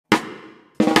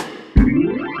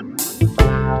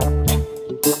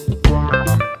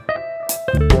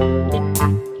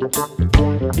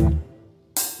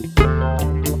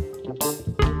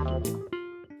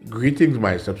Greetings,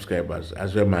 my subscribers,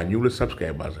 as well my newest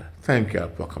subscribers. Thank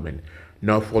you for coming.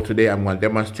 Now for today, I'm going to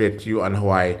demonstrate to you on how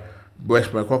I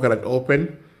brush my coconut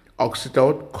open, ox it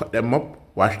out, cut them up,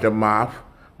 wash them off,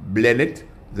 blend it,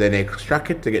 then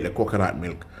extract it to get the coconut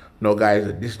milk. Now guys,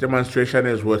 this demonstration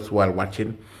is worthwhile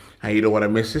watching and you don't want to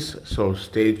miss this, so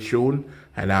stay tuned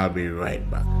and I'll be right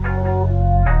back.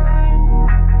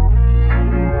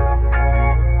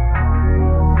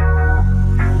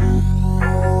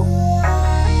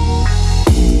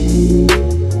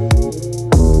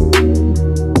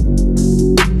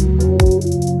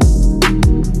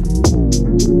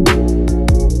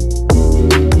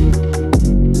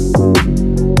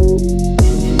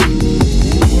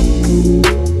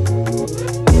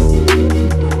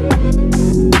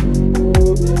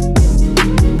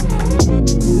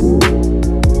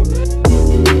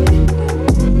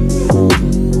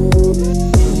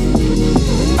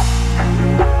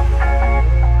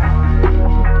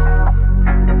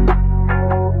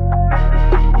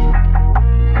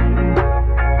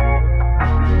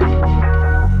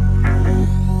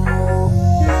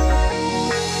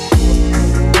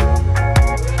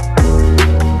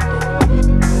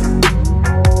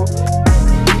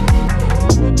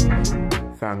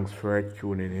 Thanks for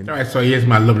tuning in. Alright, so here's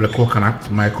my lovely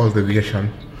coconut, my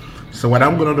cultivation. So what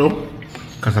I'm gonna do,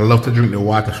 because I love to drink the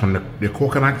water from the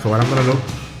coconut, so what I'm gonna do,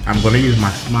 I'm gonna use my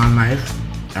small knife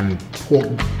and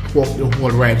poke the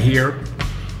hole right here,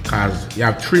 because you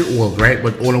have 3 holes, right?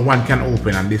 But only one can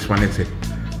open and this one is it.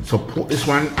 So poke this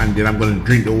one and then I'm gonna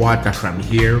drink the water from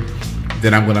here.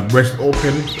 Then I'm gonna breast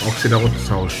open, ox it out,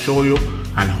 so I'll show you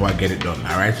and how I get it done.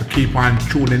 Alright, so keep on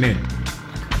tuning in.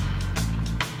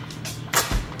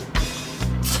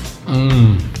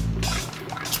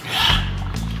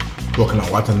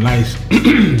 Coconut water, nice.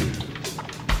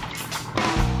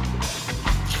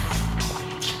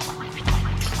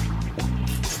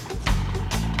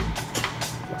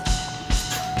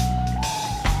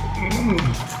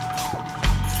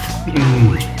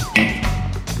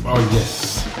 Oh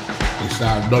yes, it's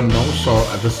done now. So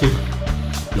I just see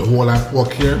the whole I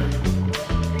poke here,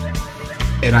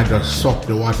 and I just suck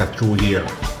the water through here.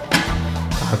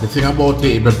 The thing about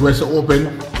it, if the breast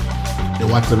open, the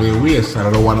water will waste, and I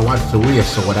don't want the water to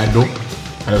waste. So what I do,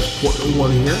 I just put the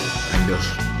water here and just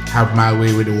have my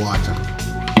way with the water.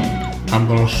 I'm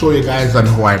gonna show you guys on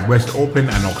how I breast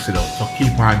open and ox it out. So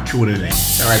keep on tuning in.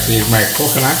 Alright, so here's my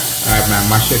coconut. I have my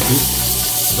machete,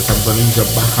 but I'm gonna use the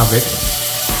back of it.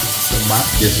 The back,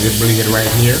 this is the blade right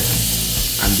here,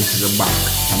 and this is the back.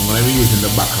 I'm gonna be using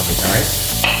the back of it, alright?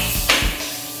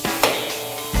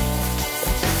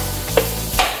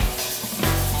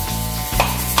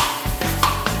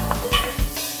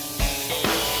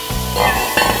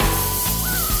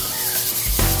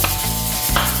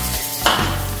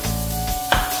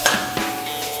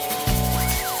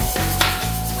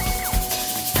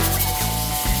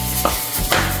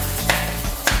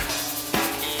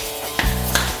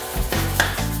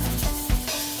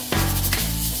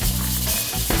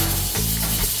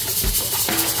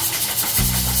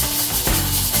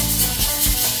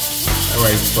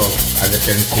 Alright, so as you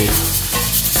can see,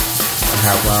 I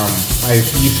have 5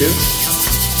 pieces,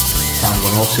 so I'm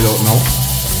going to ox it out now.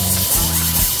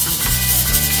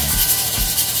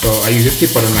 So I use the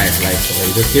tip of the knife, like so. I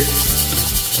use the tip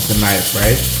of the knife,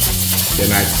 right?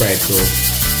 Then I try to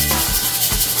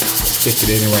stick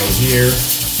it in right here.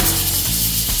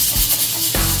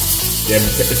 Then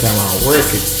take the time and work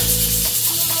it.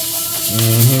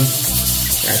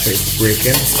 Actually it's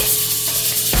breaking.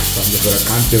 So I'm just going to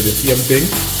continue the same thing,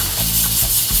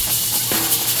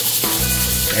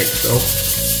 like so.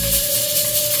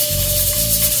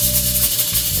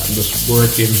 I'm just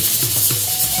working,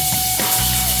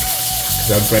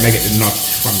 because I'm trying to get the nut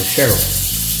from the shell.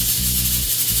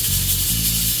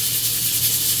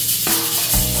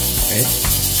 Okay.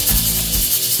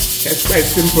 It's quite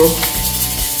simple,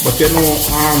 but you know,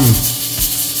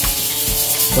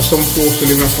 for some folks who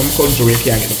live in some country where you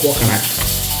can't get the coconut,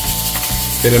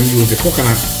 they them use the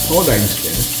coconut powder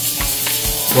instead,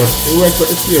 but it works for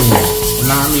the same way.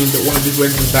 Now I mean, the only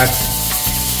difference is that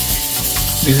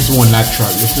this is more natural,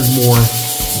 this is more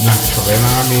natural, you know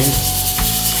what I mean?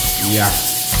 Yeah.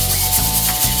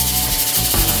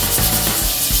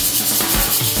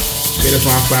 So this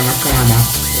one from a corner,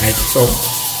 like so.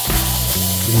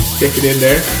 You can stick it in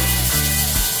there,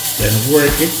 then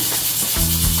work it,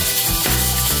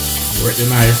 work the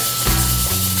knife.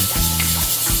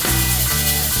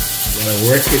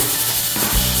 Work it.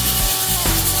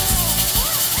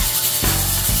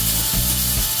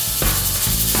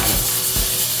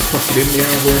 Tuck it in there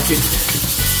and work it.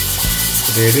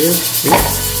 There it is. See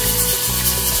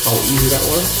how easy that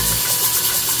was?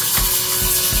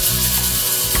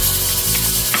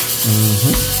 I'm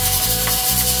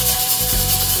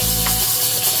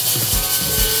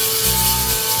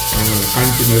going to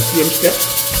continue the same step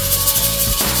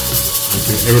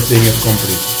until everything is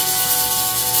complete.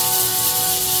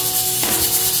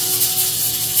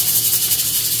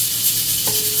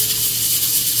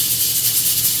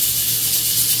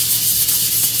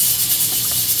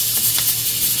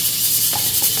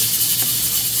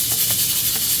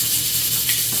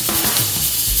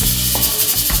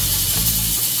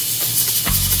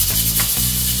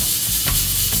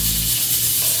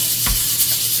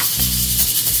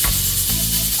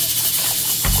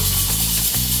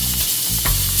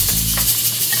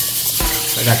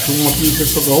 I got 2 more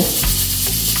pieces to go.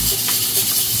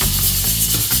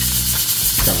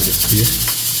 Cover this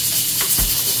piece.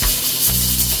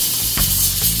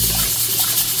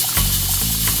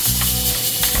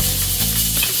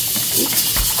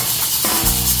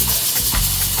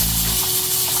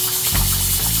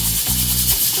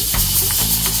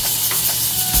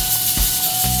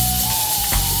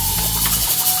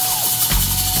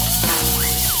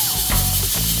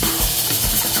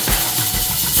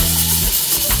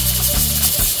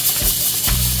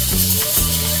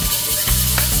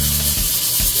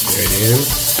 There it is.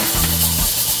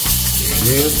 There it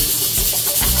is.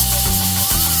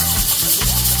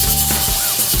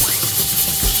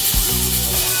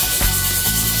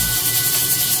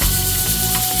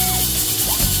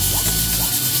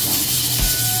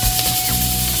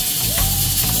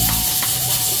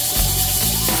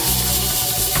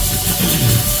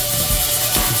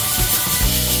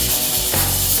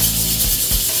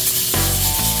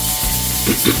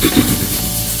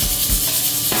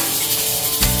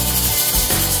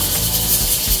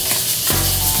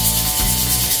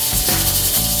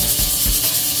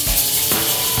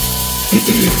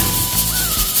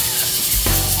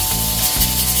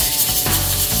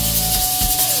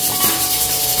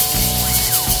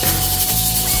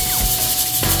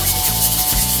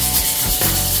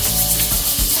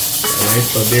 Alright,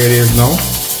 so there it is now.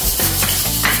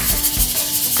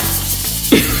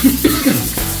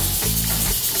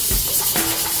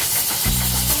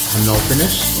 I'm now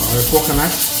finished. All the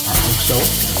coconuts are cooked out,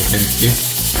 as you can see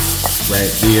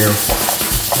right there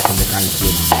on the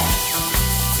container.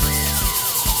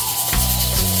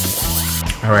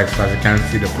 Alright, so as you can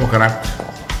see, the coconut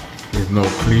is now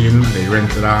clean. They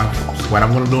rinse it off. So what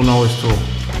I'm going to do now is to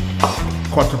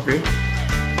cut up it.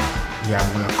 Yeah,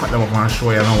 I'm going to cut them up and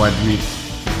show you how I do it.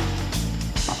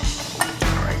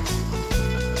 Alright.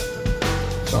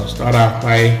 So I'll start off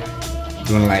by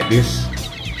doing like this.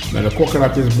 Now the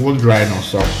coconut is bone dry now,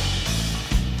 so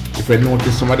if I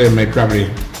notice some of them may probably,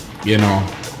 you know,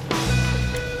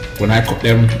 when I cut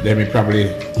them, they may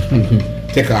probably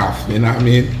take off, you know what I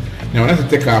mean? Now when I say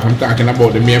take off, I'm talking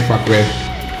about the main fact where,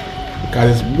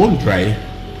 because it's bone dry,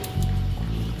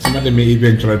 some of them may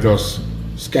eventually just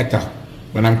scatter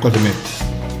when I'm cutting it,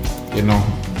 you know.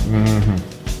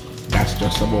 That's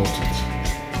just about it.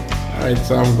 Alright,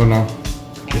 so I'm gonna,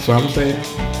 that's what I'm saying.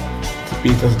 The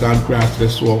piece has gone across the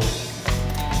swole.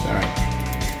 Alright.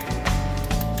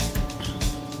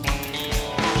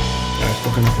 That's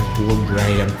coconut is bone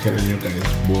dry, I'm telling you guys,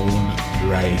 it's bone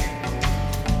dry.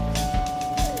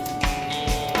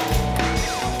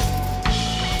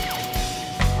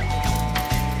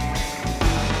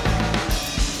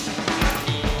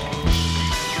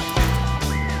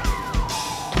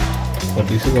 But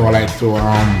this is how I like to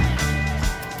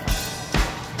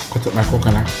cut up my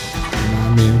coconut, you know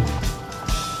what I mean?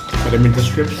 Cut them into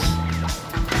strips,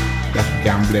 that we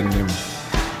can blend them.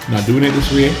 Now doing it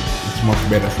this way, it's much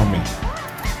better for me.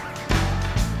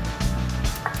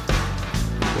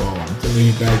 Wow, I'm telling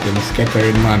you guys, they're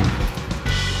scattering, man.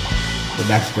 But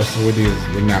that's just how it is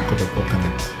when I cut a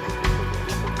coconut.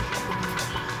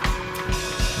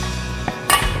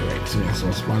 Alright, so there's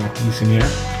some smaller piece in here.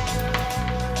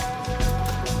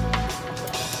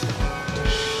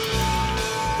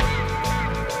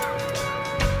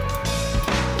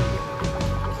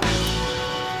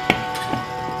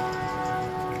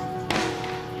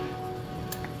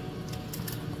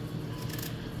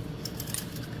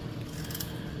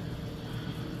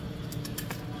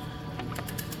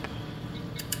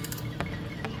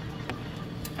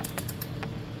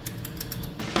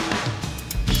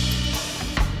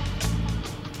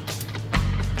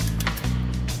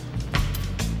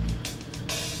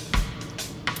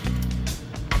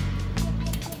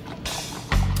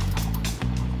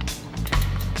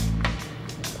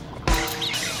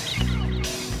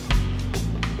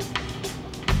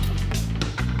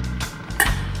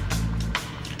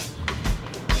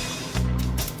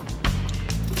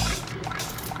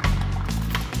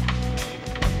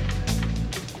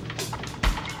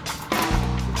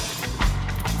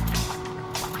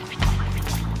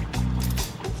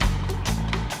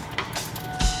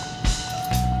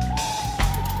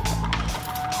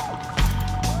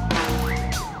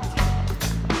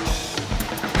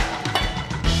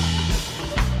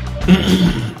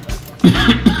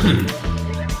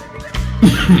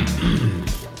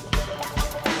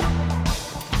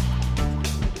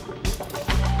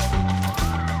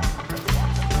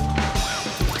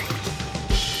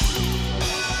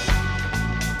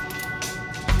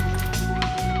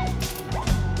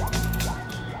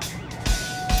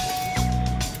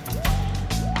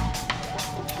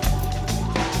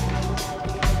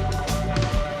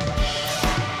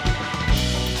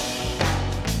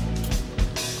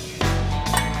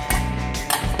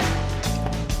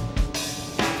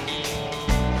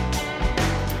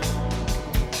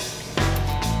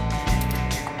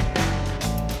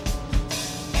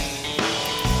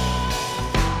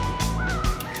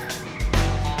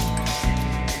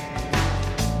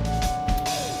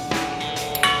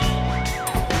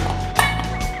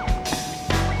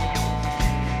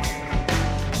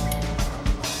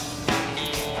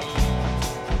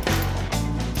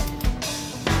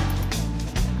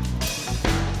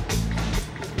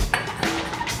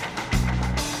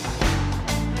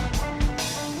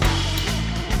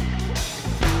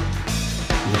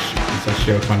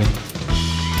 Shell on it.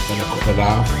 Gonna cut it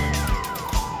off.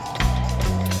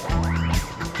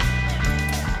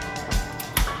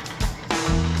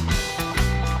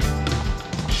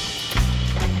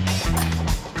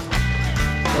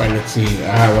 Alright, let's see.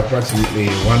 I have approximately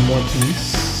one more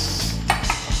piece.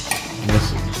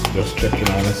 Let's just check it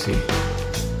out. Let's see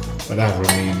what I have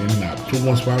remaining. Now, 2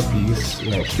 more small pieces.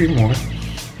 We have 3 more,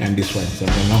 and this one. So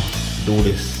I'm gonna do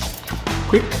this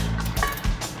quick.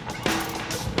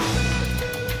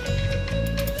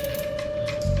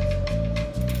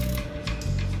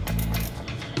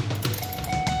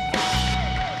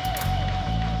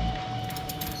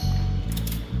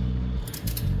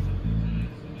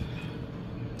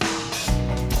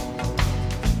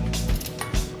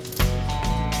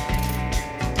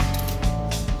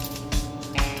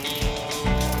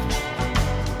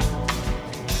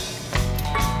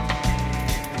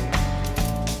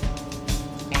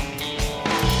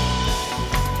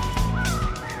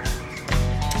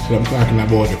 So I'm talking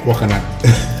about the coconut.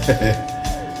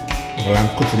 While I'm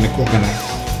cutting the coconut,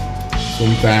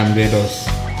 sometimes they just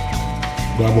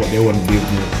go about their own business,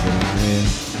 you know what I mean?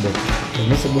 But as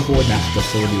I said before, that's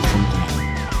just how it is sometimes.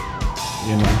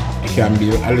 You know, it can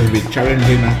be a little bit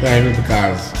challenging at times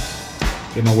because,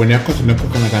 you know, when you're cutting the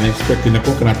coconut and expecting the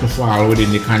coconut to fall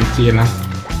within the container,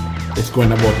 it's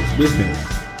going about its business.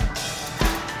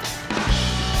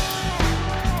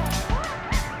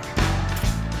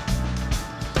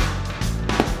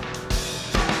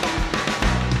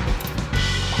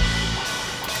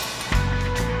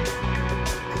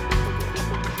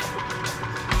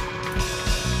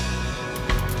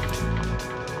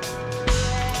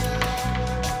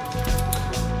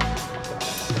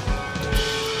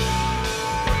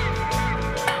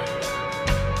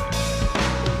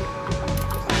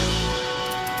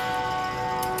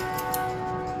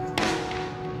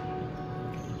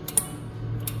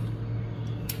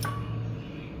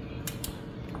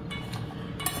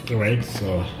 Alright,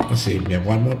 so let's see, we have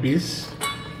one more piece.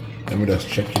 Let me just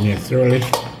check in here thoroughly,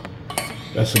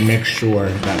 just to make sure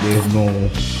that there's no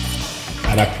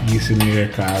other piece in here,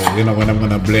 because you know when I'm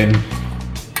gonna blend,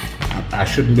 I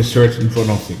shouldn't be searching for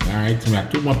nothing. Alright, so we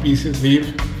have 2 more pieces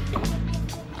leave.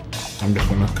 I'm just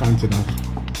gonna continue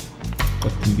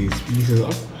cutting these pieces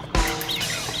up.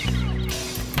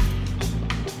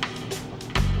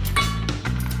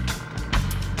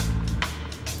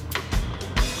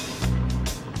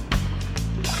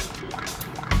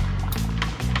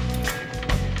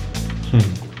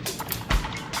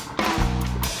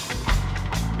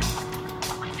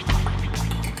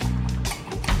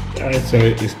 Alright, so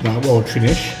it's now about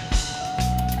finished.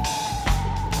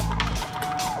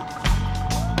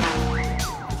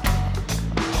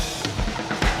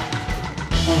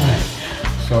 Alright,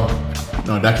 so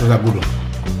no, that was a good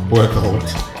workout.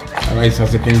 Alright, so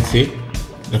as you can see,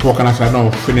 the coconuts are now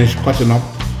finished cutting up.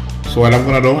 So what I'm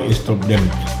gonna do is to blend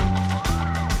it.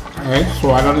 Alright,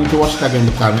 so I don't need to wash it again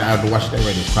because I have washed it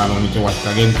already, so I don't need to wash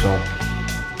it again. So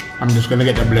I'm just gonna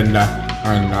get the blender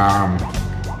and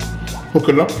hook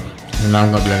it up, and now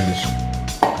I'm gonna blend this.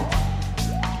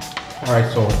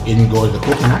 Alright, so in goes the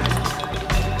coconut.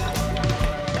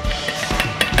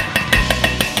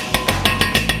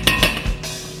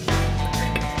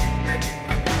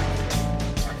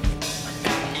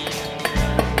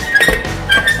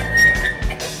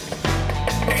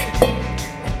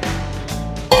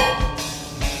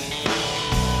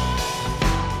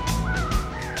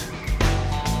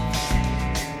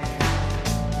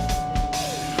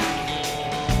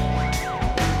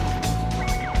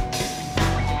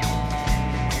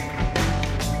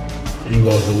 In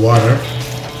goes the water.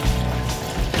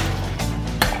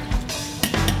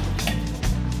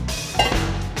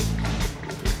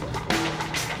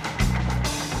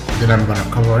 Then I'm gonna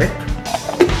cover it.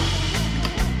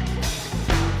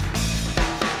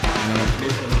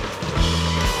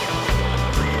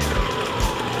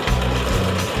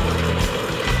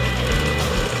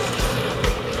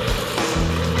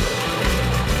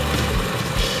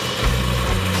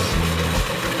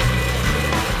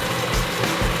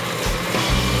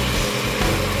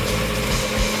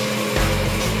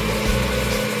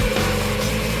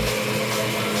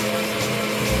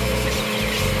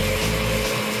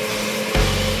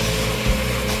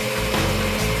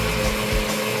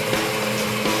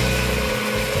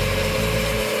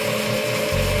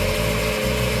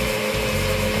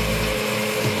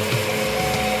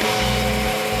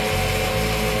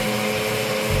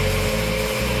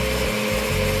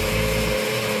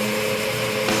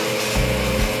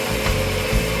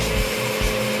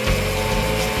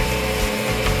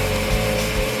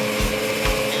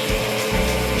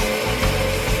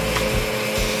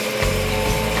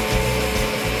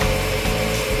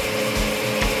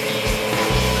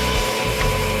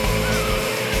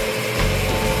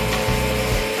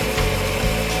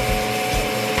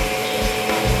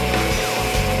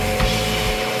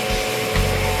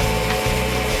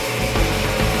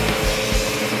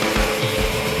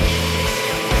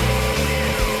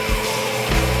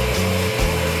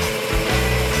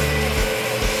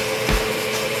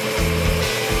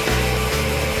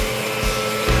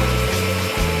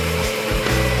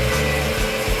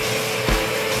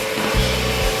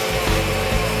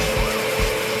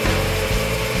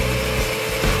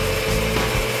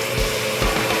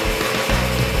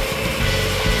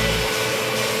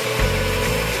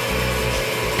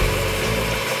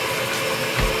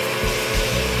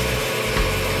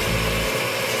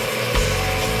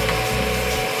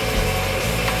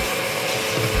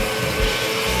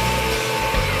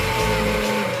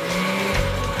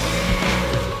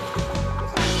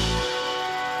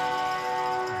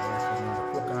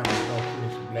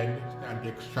 And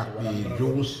extract the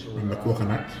juice from the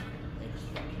coconut.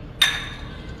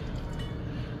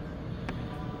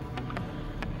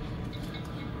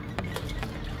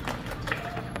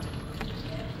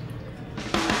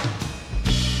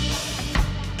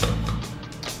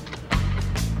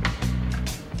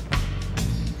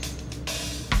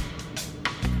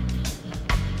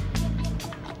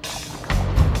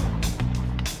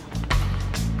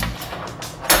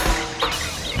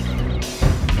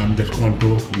 I'm just going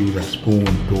to use a spoon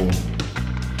to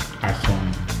add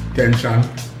some tension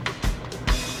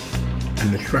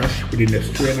and the trash within the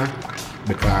strainer,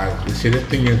 because you see the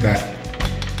thing is that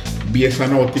based on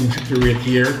how things situate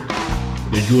here,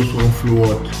 the juice won't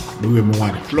flow out the way we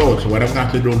want it to flow. So what I'm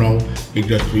going to do now is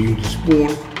just to use the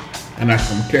spoon and add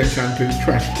some tension to the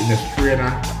trash in the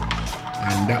strainer,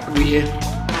 and that way,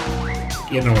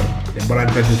 you know, the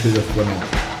balance will just run out.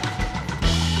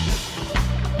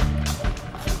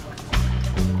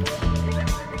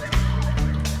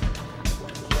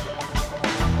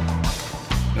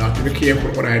 Now to be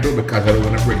careful what I do, because I don't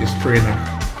want to break the strainer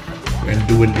when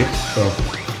doing this, so I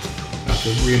have to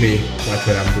really watch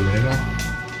what I'm doing, you know.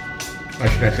 Or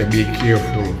should I say be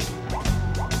careful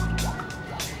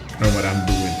on what I'm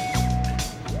doing.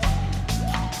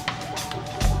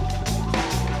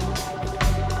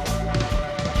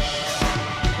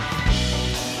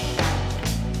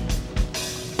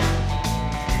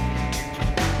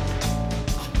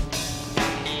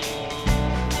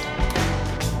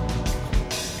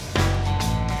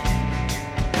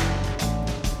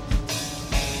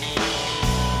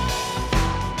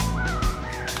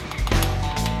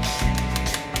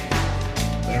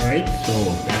 Alright, so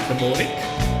that's about it.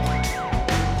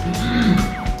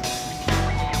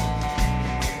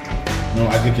 Now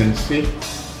as you can see,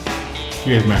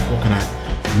 here's my coconut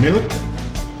milk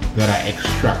that I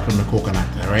extract from the coconut,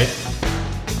 alright?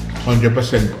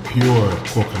 100% pure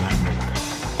coconut milk.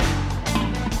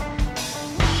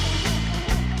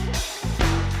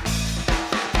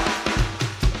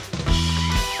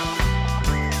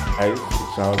 Guys,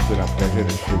 it's always been a pleasure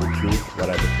to share with you what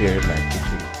I prepare in my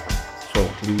kitchen. So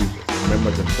please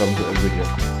remember to thumbs up the video,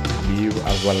 leave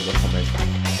as well as a comment,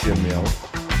 share me out,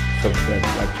 subscribe to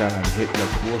my channel and hit the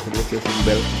post notification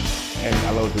bell and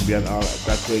allow to be on all.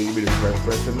 That way you'll be the first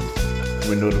person to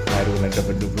be notified when I drop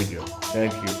a new video.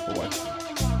 Thank you for watching.